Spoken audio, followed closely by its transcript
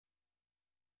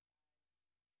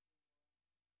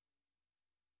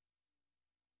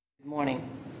Good morning.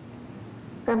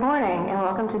 Good morning, and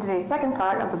welcome to today's second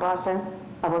part of the Boston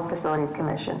Public Facilities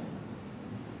Commission.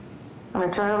 I'm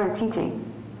going to turn it over to TT.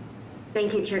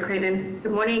 Thank you, Chair Craven.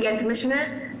 Good morning again,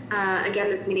 Commissioners. Again,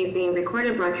 this meeting is being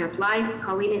recorded, broadcast live.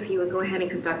 Colleen, if you would go ahead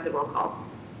and conduct the roll call.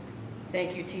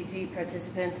 Thank you, TT.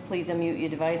 Participants, please unmute your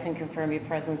device and confirm your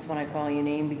presence when I call your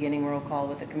name, beginning roll call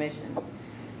with the Commission.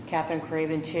 Catherine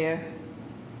Craven, Chair.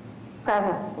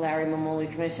 Present. Larry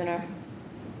Mamoli, Commissioner.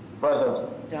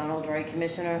 Present. Donald Wright,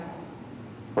 Commissioner.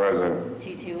 Present.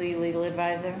 TT Lee, Legal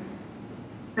Advisor.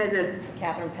 Present.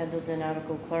 Catherine Pendleton,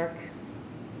 Article Clerk.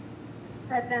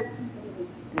 Present.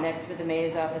 Next, with the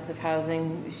Mayor's Office of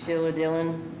Housing, Sheila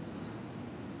Dillon.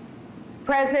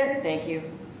 Present. Thank you.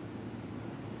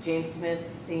 James Smith,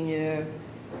 Senior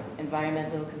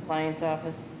Environmental Compliance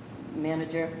Office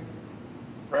Manager.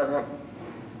 Present.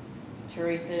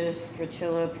 Teresa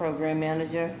Strachilla, Program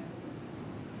Manager.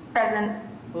 Present.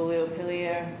 Julio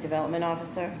Pillier, Development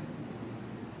Officer.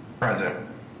 Present.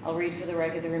 I'll read for the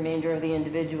record the remainder of the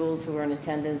individuals who are in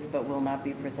attendance but will not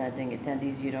be presenting.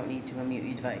 Attendees, you don't need to unmute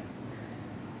your device.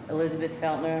 Elizabeth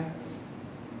Feltner,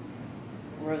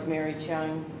 Rosemary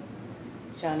Chung,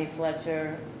 Shani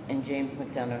Fletcher, and James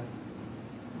McDonough.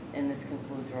 And this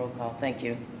concludes roll call. Thank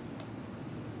you.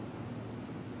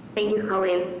 Thank you,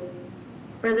 Colleen.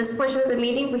 For this portion of the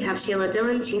meeting, we have Sheila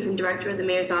Dillon, Chief and Director of the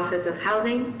Mayor's Office of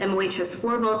Housing. MOH has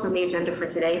 4 votes on the agenda for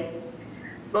today.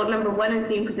 Vote number 1 is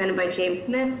being presented by James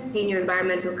Smith, Senior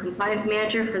Environmental Compliance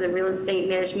Manager for the Real Estate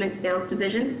Management Sales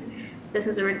Division. This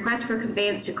is a request for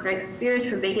conveyance to Craig Spears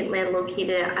for vacant land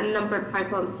located at unnumbered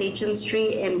parcel on Sachem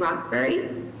Street in Roxbury.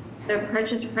 The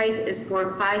purchase price is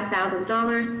for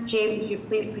 $5,000. James, if you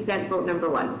please present vote number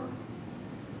 1.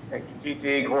 Thank you, TT.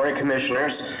 Good morning,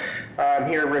 Commissioners. I'm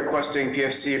here requesting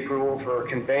PFC approval for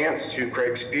conveyance to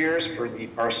Craig Spears for the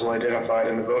parcel identified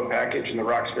in the vote package in the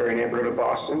Roxbury neighborhood of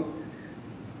Boston.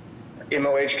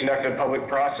 MOH conducted a public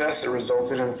process that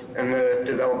resulted in the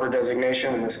developer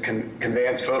designation in this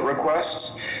conveyance vote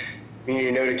request.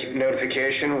 Community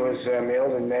notification was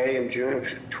mailed in May and June of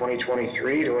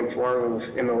 2023 to inform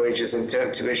of MOH's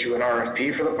intent to issue an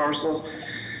RFP for the parcel.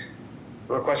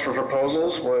 The request for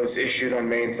proposals was issued on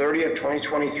May 30th,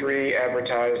 2023,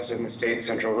 advertised in the State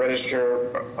Central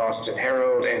Register, Boston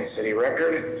Herald, and City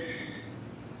Record.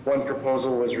 1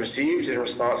 proposal was received in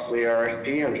response to the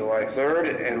RFP on July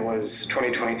 3rd and was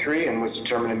 2023 and was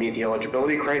determined to meet the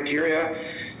eligibility criteria,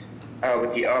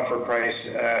 with the offer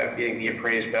price being the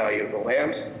appraised value of the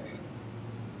land.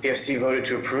 PFC voted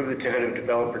to approve the tentative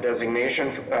developer designation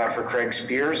for Craig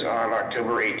Spears on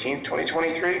October 18th,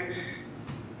 2023.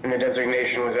 And the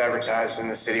designation was advertised in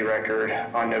the City Record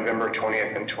on November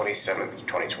 20th and 27th,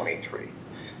 2023.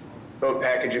 Vote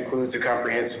package includes a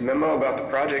comprehensive memo about the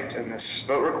project and this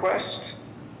vote request.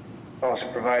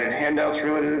 Also provided handouts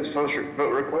related to this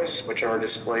vote request, which are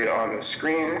displayed on the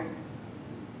screen.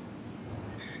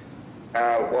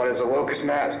 One is a locus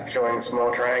map showing the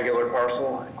small triangular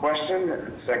parcel in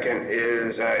question. Second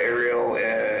is aerial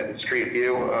and street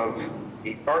view of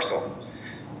the parcel.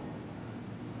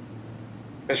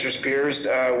 Mr. Spears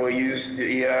will use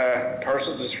the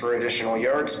parcel just for additional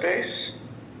yard space.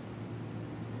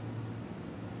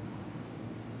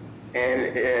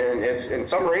 And if, in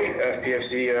summary, if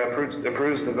PFC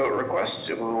approves the vote request,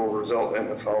 it will result in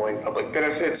the following public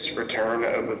benefits: return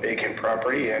of a vacant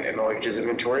property and MOH's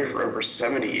inventory for over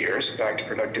 70 years back to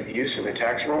productive use in the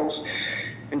tax rolls,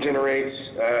 and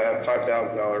generates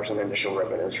 $5,000 in initial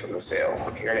revenues from the sale.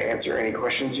 I'm here to answer any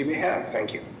questions you may have.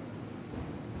 Thank you.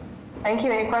 Thank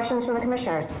you. Any questions from the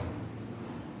Commissioners?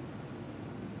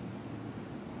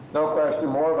 No question,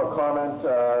 more of a comment.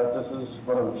 This is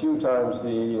one of the few times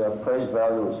the appraised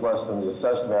value is less than the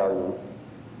assessed value,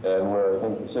 and where I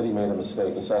think the city made a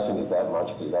mistake assessing it that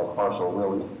much, because that parcel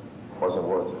really wasn't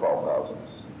worth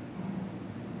 $12,000.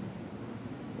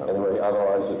 Anyway,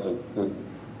 otherwise it's a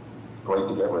great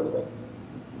to get rid of it.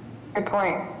 Good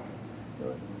point.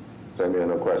 Same here,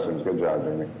 no questions. Good job,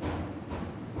 Jamie.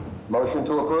 Motion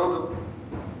to approve?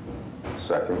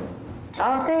 Second.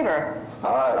 All in favor? Aye.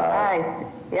 Aye.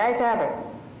 The ayes have it.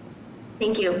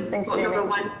 Thank you. Thanks, Vote Jamie.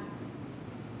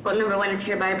 Vote number 1 is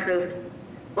hereby approved.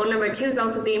 Vote number 2 is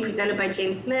also being presented by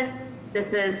James Smith.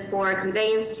 This is for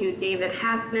conveyance to David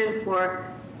Hassman for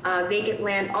vacant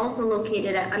land also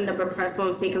located at unnumbered parcel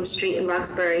on Sachem Street in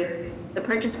Roxbury. The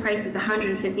purchase price is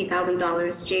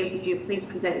 $150,000. James, if you please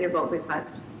present your vote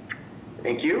request.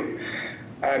 Thank you.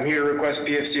 I'm here to request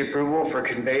PFC approval for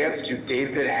conveyance to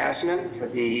David Hassman for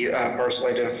the parcel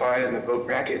identified in the vote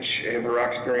package in the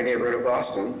Roxbury neighborhood of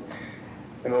Boston.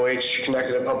 MOH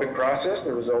conducted a public process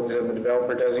that resulted in the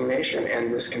developer designation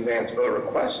and this conveyance vote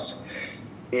request.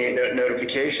 A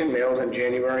notification mailed in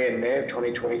January and May of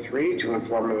 2023 to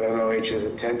inform of MOH's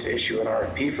intent to issue an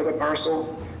RFP for the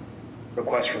parcel.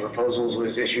 Request for proposals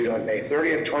was issued on May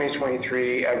 30th,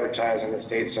 2023, advertised in the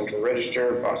State Central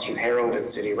Register, Boston Herald, and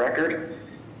City Record.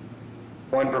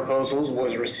 One proposal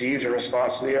was received in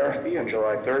response to the RFP on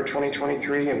July 3rd,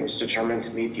 2023, and was determined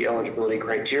to meet the eligibility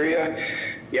criteria.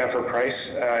 The offer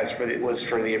price was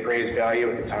for the appraised value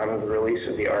at the time of the release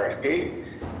of the RFP.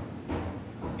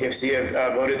 PFC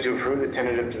voted to approve the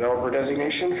tentative developer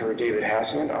designation for David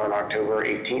Hassman on October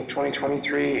 18th,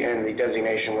 2023, and the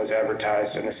designation was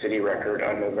advertised in the City Record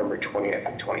on November 20th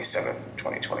and 27th,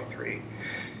 2023.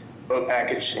 Vote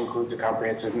package includes a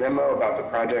comprehensive memo about the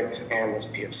project and this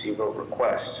PFC vote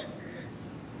request.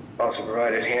 Also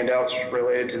provided handouts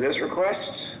related to this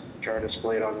request, which are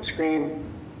displayed on the screen.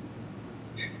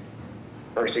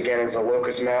 First, again, is a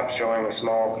locus map showing a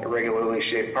small, irregularly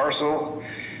shaped parcel.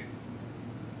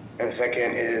 And the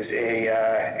second is a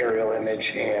aerial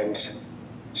image and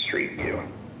street view.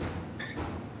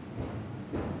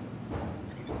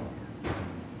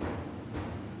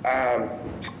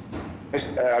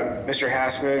 Mr.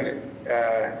 Hassman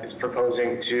is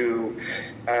proposing to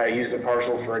use the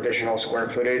parcel for additional square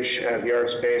footage of yard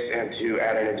space and to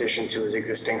add an addition to his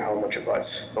existing home, which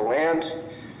abuts the land.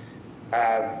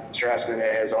 Mr. Hassman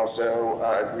has also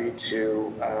agreed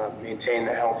to maintain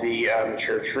the healthy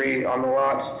mature tree on the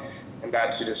lot and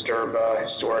not to disturb a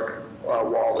historic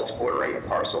wall that's bordering the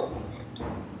parcel.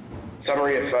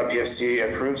 Summary: if PFC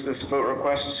approves this vote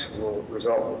request, will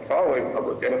result in the following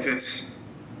public benefits: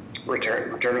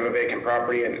 return of a vacant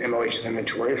property in MOH's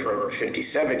inventory for over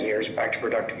 57 years back to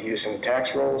productive use in the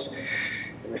tax rolls,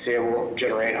 and the sale will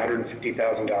generate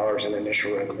 $150,000 in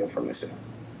initial revenue from the sale.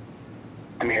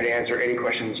 I'm here to answer any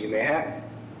questions you may have.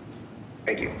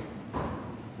 Thank you.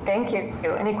 Thank you.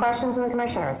 Any questions from the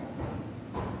commissioners?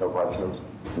 No questions.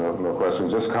 No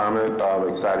questions. Just comment. I'm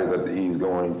excited that he's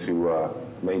going to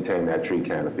maintain that tree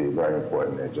canopy. Very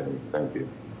important there, Jamie. Thank you.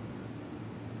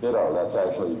 You know, that's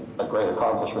actually a great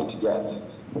accomplishment to get.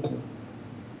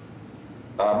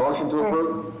 Motion to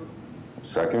approve?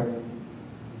 Second.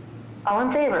 All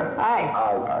in favor? Aye.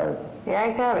 Aye. The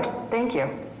ayes have it. Thank you.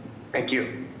 Thank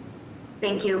you.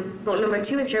 Thank you. Vote number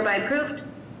 2 is hereby approved.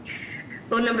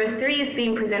 Vote number 3 is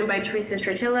being presented by Teresa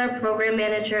Stratilla, Program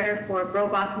Manager for Borough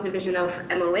Boston Division of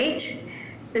MOH.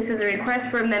 This is a request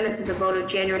for amendment to the vote of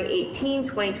January 18,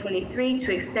 2023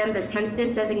 to extend the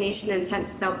tentative designation intent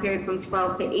to sell period from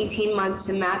 12 to 18 months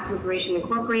to Mass Liberation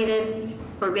Incorporated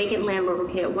for vacant land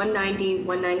located at 190,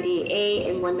 190A,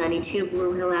 and 192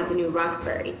 Blue Hill Avenue,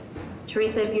 Roxbury.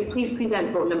 Teresa, if you please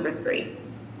present vote number 3.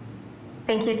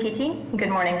 Thank you, TT. Good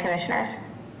morning, Commissioners.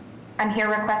 I'm here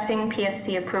requesting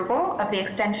PFC approval of the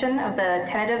extension of the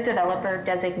tentative developer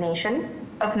designation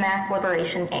of Mass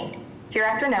Liberation, Inc.,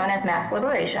 hereafter known as Mass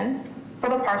Liberation, for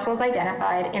the parcels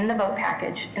identified in the vote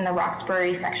package in the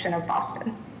Roxbury section of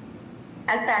Boston.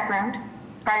 As background,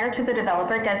 prior to the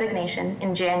developer designation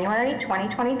in January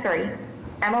 2023,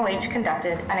 MOH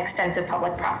conducted an extensive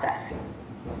public process.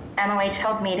 MOH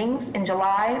held meetings in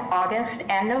July, August,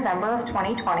 and November of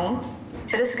 2020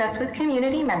 to discuss with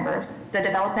community members the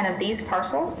development of these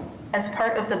parcels as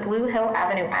part of the Blue Hill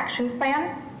Avenue Action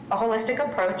Plan, a holistic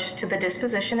approach to the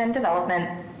disposition and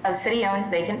development of city-owned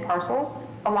vacant parcels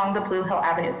along the Blue Hill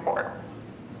Avenue corridor.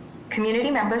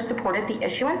 Community members supported the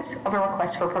issuance of a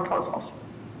request for proposals.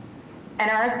 An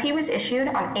RFP was issued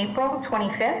on April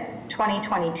 25th,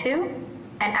 2022,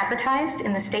 and advertised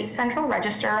in the State Central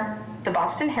Register, the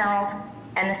Boston Herald,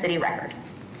 and the City Record.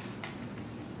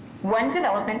 One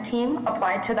development team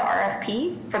applied to the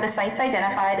RFP for the sites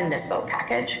identified in this vote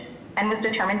package and was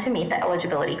determined to meet the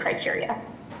eligibility criteria.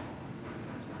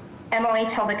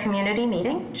 MOH held a community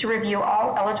meeting to review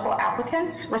all eligible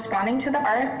applicants responding to the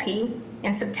RFP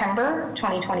in September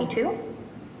 2022.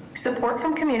 Support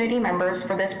from community members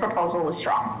for this proposal was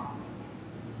strong.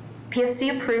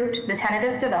 PFC approved the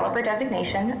tentative developer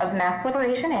designation of Mass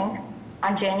Liberation, Inc.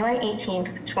 on January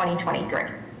 18th, 2023.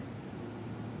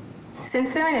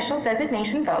 Since their initial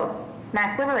designation vote,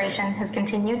 Mass Liberation has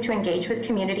continued to engage with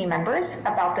community members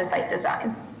about the site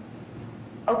design.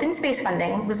 Open space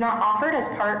funding was not offered as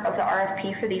part of the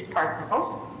RFP for these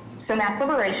parcels, so Mass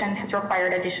Liberation has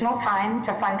required additional time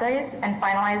to fundraise and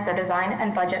finalize their design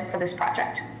and budget for this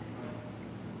project.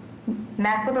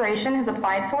 Mass Liberation has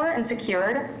applied for and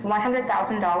secured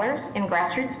 $100,000 in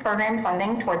grassroots program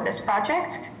funding toward this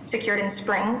project, secured in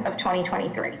spring of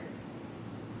 2023.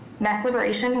 Mass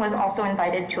Liberation was also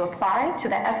invited to apply to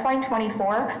the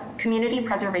FY24 Community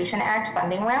Preservation Act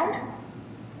funding round.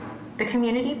 The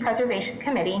Community Preservation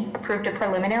Committee approved a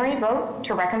preliminary vote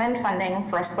to recommend funding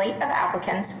for a slate of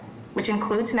applicants which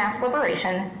includes mass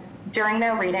liberation, during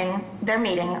their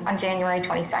meeting on January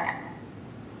 22nd.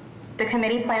 The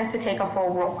committee plans to take a full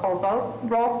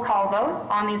roll call vote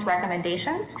on these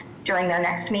recommendations during their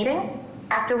next meeting,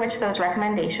 after which those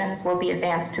recommendations will be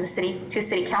advanced to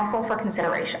City Council for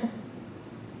consideration.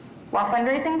 While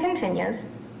fundraising continues,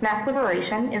 Mass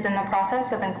Liberation is in the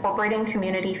process of incorporating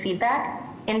community feedback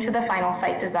into the final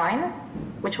site design,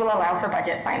 which will allow for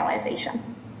budget finalization.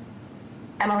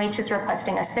 MOH is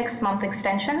requesting a 6-month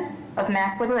extension of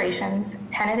Mass Liberation's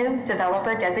tentative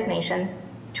developer designation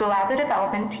to allow the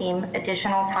development team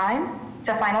additional time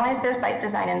to finalize their site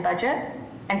design and budget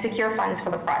and secure funds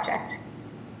for the project.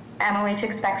 MOH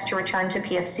expects to return to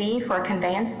PFC for a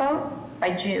conveyance vote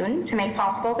by June to make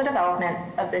possible the development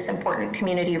of this important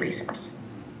community resource.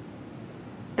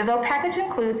 The vote package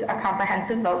includes a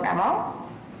comprehensive memo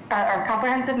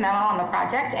on the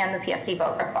project and the PFC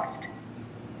vote request.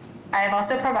 I have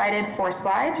also provided 4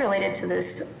 slides related to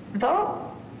this vote,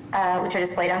 which are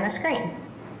displayed on the screen.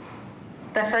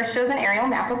 The first shows an aerial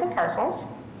map of the parcels.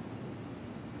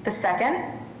 The second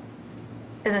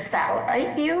is a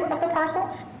satellite view of the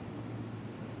parcels.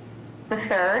 The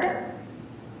third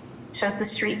shows the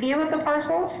street view of the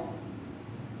parcels.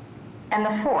 And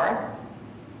the fourth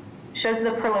shows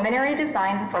the preliminary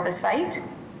design for the site,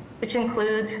 which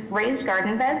includes raised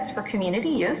garden beds for community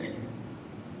use,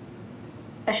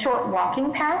 a short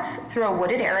walking path through a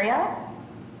wooded area,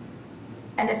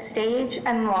 and a stage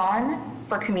and lawn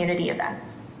for community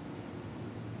events.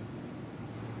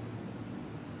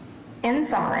 In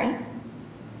summary,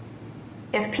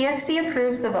 if PFC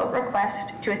approves the vote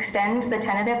request to extend the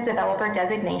tentative developer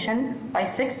designation by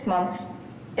 6 months,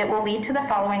 it will lead to the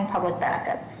following public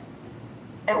benefits.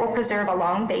 It will preserve a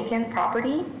long vacant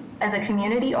property as a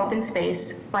community open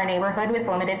space for a neighborhood with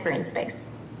limited green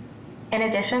space. In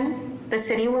addition, the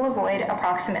city will avoid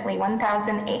approximately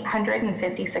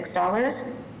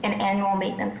 $1,856 in annual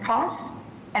maintenance costs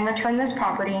and return this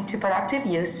property to productive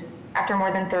use after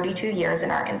more than 32 years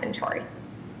in our inventory.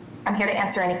 I'm here to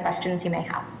answer any questions you may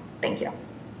have. Thank you.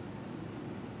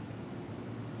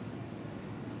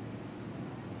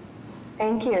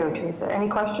 Thank you, Teresa. Any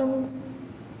questions?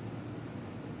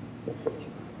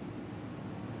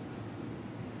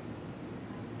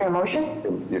 Your motion?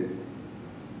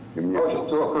 Motion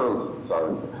to approve,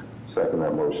 sorry. Second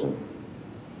that motion.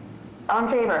 All in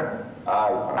favor?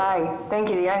 Aye. Aye. Thank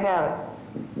you. The ayes have it.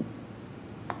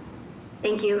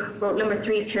 Thank you. Vote number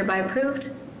 3 is hereby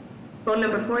approved. Vote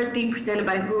number 4 is being presented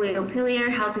by Julio Pillier,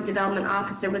 Housing Development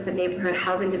Officer with the Neighborhood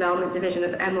Housing Development Division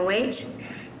of MOH.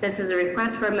 This is a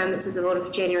request for amendment to the vote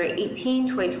of January 18,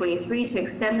 2023 to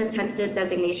extend the tentative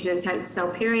designation intent to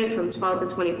sell period from 12 to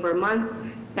 24 months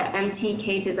to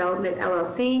MTK Development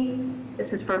LLC.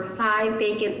 This is for 5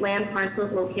 vacant land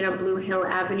parcels located on Blue Hill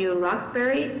Avenue in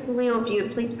Roxbury. Julio, if you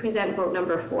would please present vote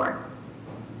number 4.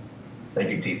 Thank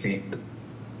you, TT.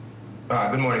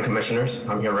 Good morning, Commissioners.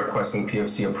 I'm here requesting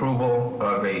PFC approval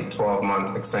of a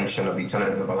 12-month extension of the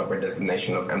tentative developer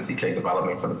designation of MTK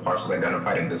Development for the parcels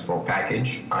identified in this vote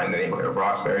package in the neighborhood of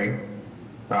Roxbury.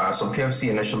 So PFC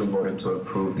initially voted to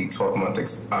approve the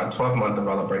 12-month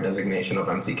developer designation of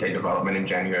MTK Development in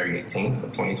January 18th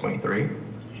of 2023.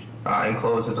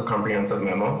 Enclosed is a comprehensive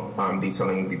memo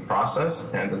detailing the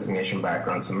process and designation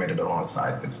background submitted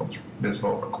alongside this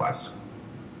vote request.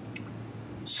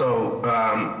 So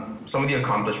some of the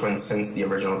accomplishments since the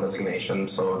original designation.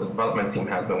 So the development team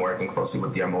has been working closely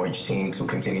with the MOH team to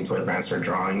continue to advance their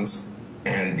drawings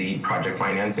and the project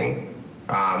financing.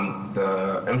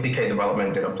 The MTK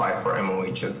Development did apply for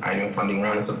MOH's annual funding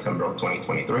round in September of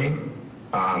 2023.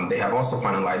 They have also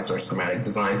finalized their schematic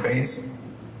design phase.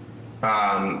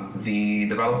 The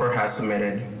developer has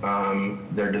submitted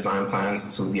their design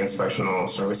plans to the Inspectional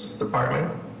Services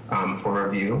Department for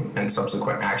review and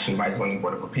subsequent action by Zoning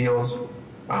Board of Appeals.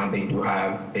 They do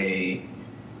have a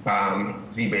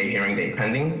ZBA hearing date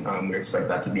pending. We expect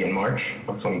that to be in March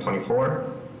of 2024.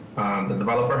 The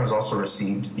developer has also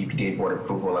received BPDA board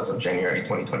approval as of January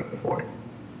 2024.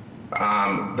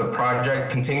 The project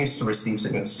continues to receive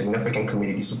significant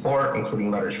community support,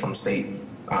 including letters from state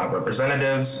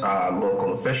representatives,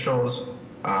 local officials,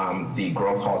 the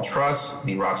Grove Hall Trust,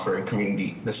 the Roxbury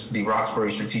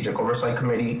Strategic Oversight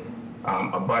Committee,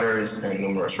 abutters, and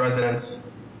numerous residents.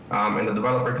 And the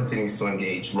developer continues to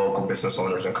engage local business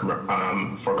owners and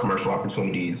for commercial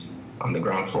opportunities on the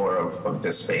ground floor of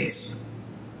this space.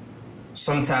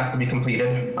 Some tasks to be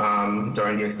completed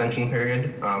during the extension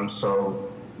period. So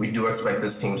we do expect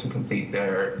this team to complete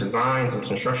their designs and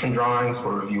construction drawings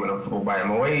for review and approval by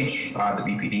MOH, the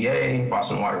BPDA,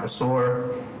 Boston Water and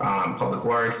Sewer, Public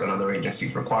Works, and other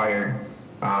agencies required.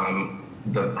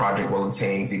 The project will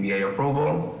obtain ZBA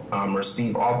approval,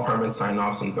 receive all permit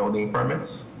sign-offs and building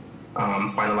permits,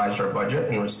 finalize your budget,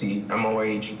 and receive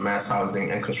MOH, mass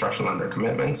housing, and construction under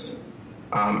commitments.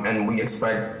 And we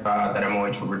expect that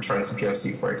MOH will return to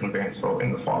PFC for a conveyance vote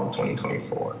in the fall of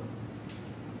 2024.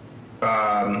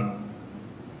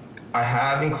 I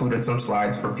have included some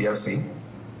slides for PFC.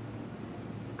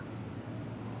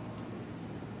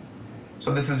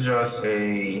 So this is just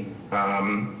a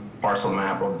parcel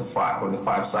map of the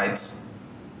five sites.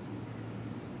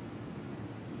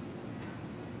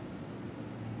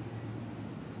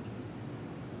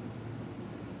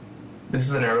 This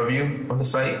is an aerial view of the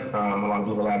site along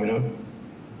Bluebell Avenue.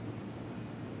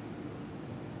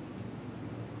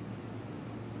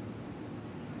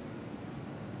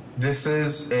 This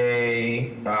is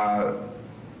a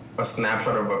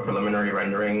snapshot of a preliminary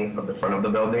rendering of the front of the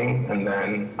building, and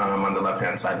then on the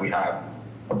left-hand side we have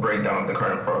a breakdown of the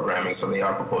current programming. So they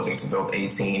are proposing to build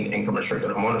 18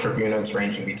 income-restricted homeownership units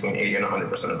ranging between 80 and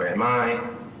 100% of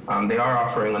AMI. They are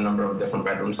offering a number of different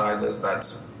bedroom sizes.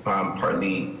 That's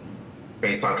partly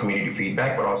based on community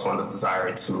feedback, but also on the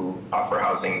desire to offer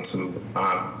housing to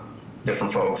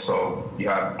different folks. So you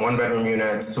have 1-bedroom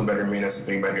units, 2-bedroom units,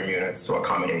 3-bedroom units to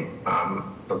accommodate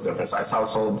those different size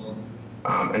households.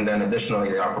 And then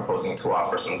additionally, they are proposing to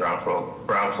offer some ground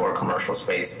floor commercial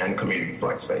space and community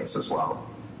flex space as well.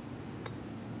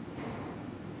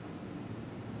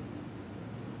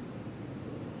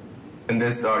 And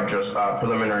these are just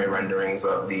preliminary renderings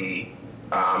of the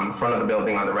front of the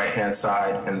building on the right-hand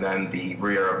side, and then the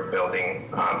rear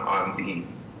building on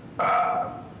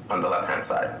the left-hand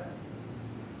side.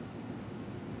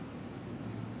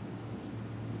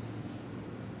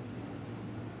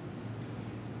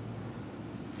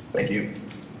 Thank you.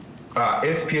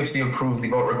 If PFC approves the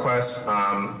vote request,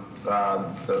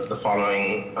 the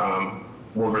following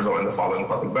will result in the following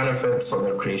public benefits. So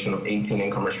the creation of 18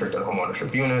 income-restricted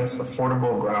homeownership units,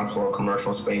 affordable ground floor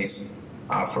commercial space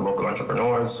for local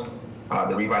entrepreneurs,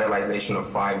 the revitalization of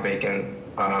 5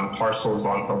 vacant parcels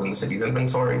long held in the city's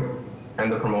inventory,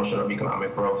 and the promotion of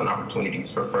economic growth and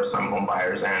opportunities for first-time home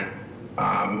buyers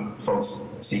and folks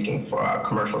seeking for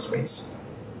commercial space.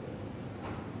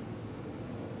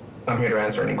 I'm here to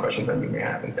answer any questions that you may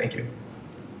have, and thank you.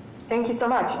 Thank you so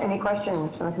much. Any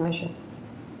questions from the commission?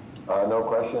 No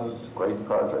questions. Great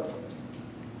project.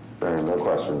 No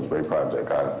questions. Great project,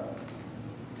 guys.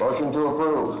 Motion to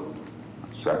approve.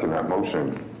 Second that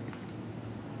motion.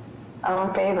 All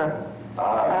in favor?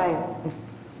 Aye.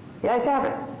 The ayes have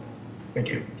it. Thank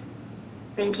you.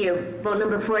 Thank you. Vote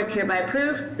number 4 is hereby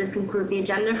approved. This concludes the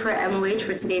agenda for MOH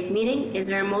for today's meeting. Is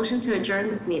there a motion to adjourn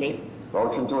this meeting?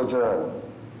 Motion to adjourn.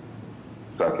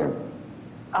 Second.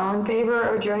 All in favor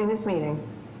of adjourning this meeting?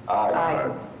 Aye.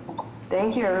 Aye.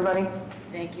 Thank you, everybody.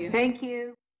 Thank you. Thank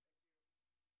you.